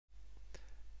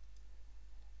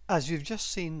As you've just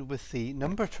seen with the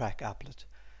number track applet,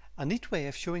 a neat way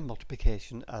of showing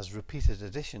multiplication as repeated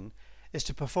addition is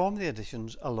to perform the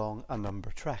additions along a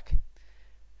number track.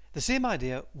 The same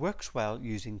idea works well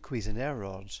using Cuisenaire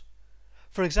rods.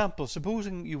 For example,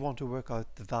 supposing you want to work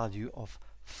out the value of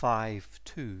 5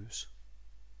 2s.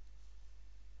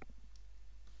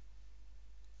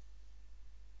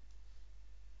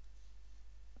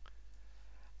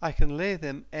 I can lay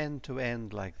them end to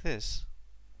end like this,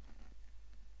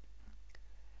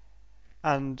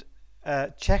 and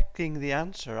checking the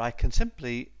answer, I can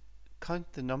simply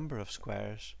count the number of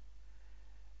squares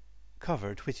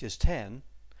covered, which is 10,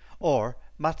 or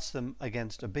match them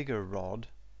against a bigger rod.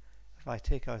 If I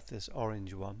take out this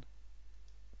orange one,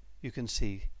 you can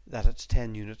see that it's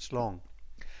 10 units long.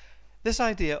 This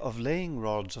idea of laying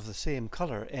rods of the same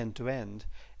colour end to end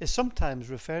is sometimes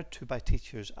referred to by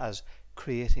teachers as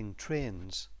creating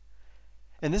trains.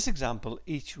 In this example,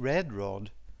 each red rod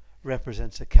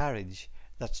represents a carriage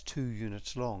that's 2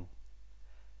 units long.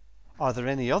 Are there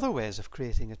any other ways of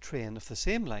creating a train of the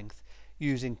same length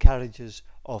using carriages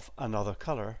of another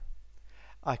colour?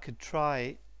 I could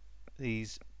try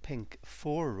these pink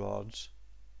 4 rods,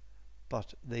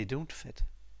 but they don't fit.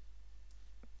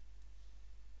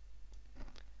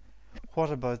 What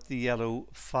about the yellow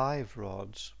 5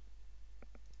 rods?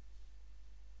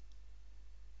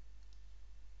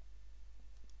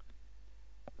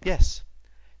 Yes,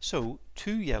 so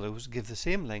 2 yellows give the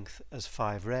same length as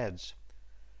 5 reds.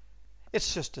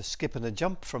 It's just a skip and a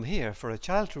jump from here for a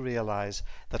child to realise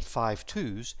that 5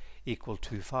 2s equal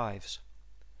 2 5s.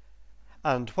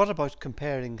 And what about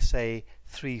comparing, say,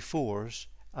 3 4s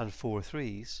and 4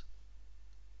 3s?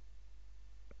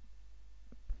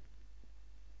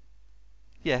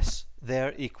 Yes,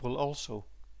 they're equal also.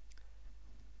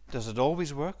 Does it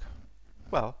always work?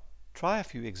 Well, try a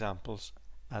few examples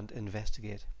and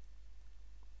investigate.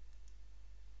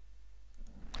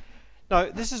 Now,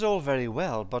 this is all very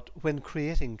well, but when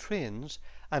creating trains,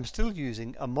 I'm still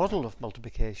using a model of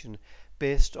multiplication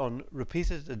based on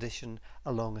repeated addition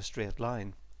along a straight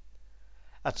line.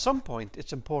 At some point,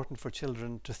 it's important for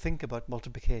children to think about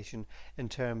multiplication in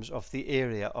terms of the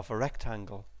area of a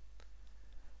rectangle.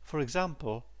 For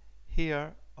example,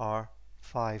 here are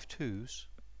 5 2s.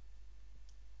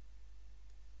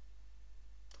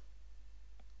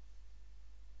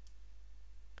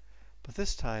 But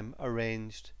this time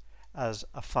arranged as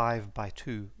a 5 by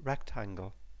 2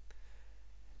 rectangle.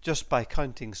 Just by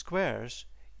counting squares,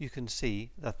 you can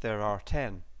see that there are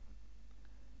 10.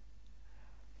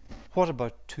 What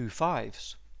about 2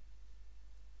 5s?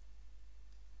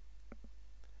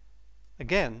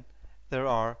 Again, there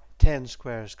are 10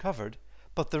 squares covered,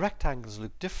 but the rectangles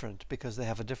look different because they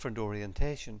have a different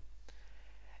orientation.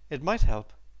 It might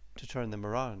help to turn them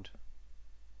around.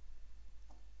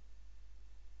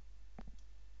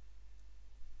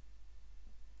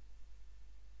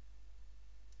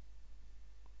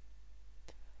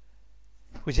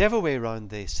 Whichever way round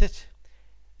they sit,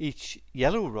 each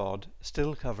yellow rod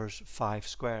still covers 5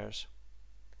 squares.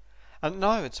 And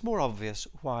now it's more obvious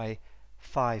why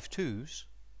 5 2s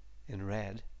in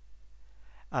red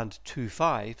and 2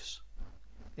 5s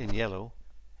in yellow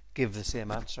give the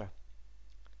same answer.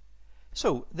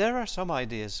 So there are some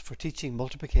ideas for teaching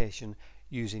multiplication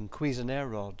using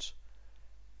Cuisenaire rods.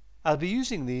 I'll be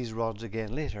using these rods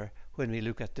again later when we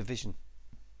look at division.